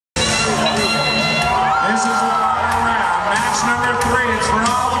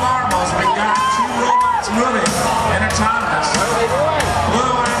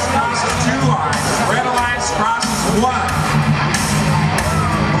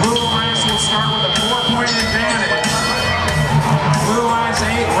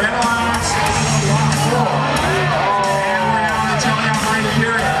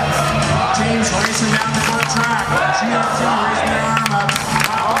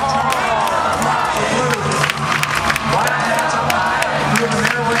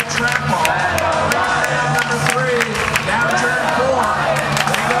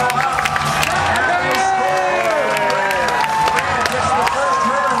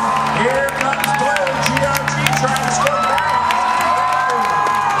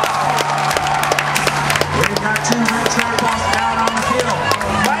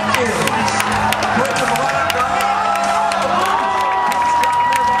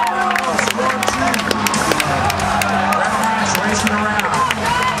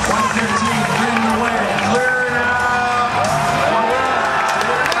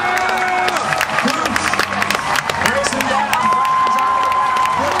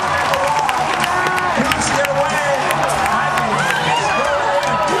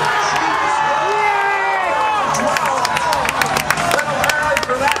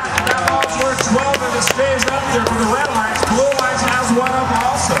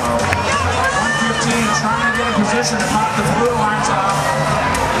also. 115 trying to get a position to pop the blue lines off.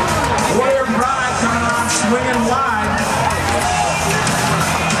 Overdrive coming on, swinging wide.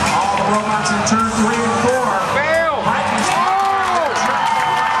 All the robots in turn 3 and 4.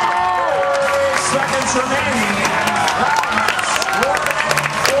 Seconds remaining.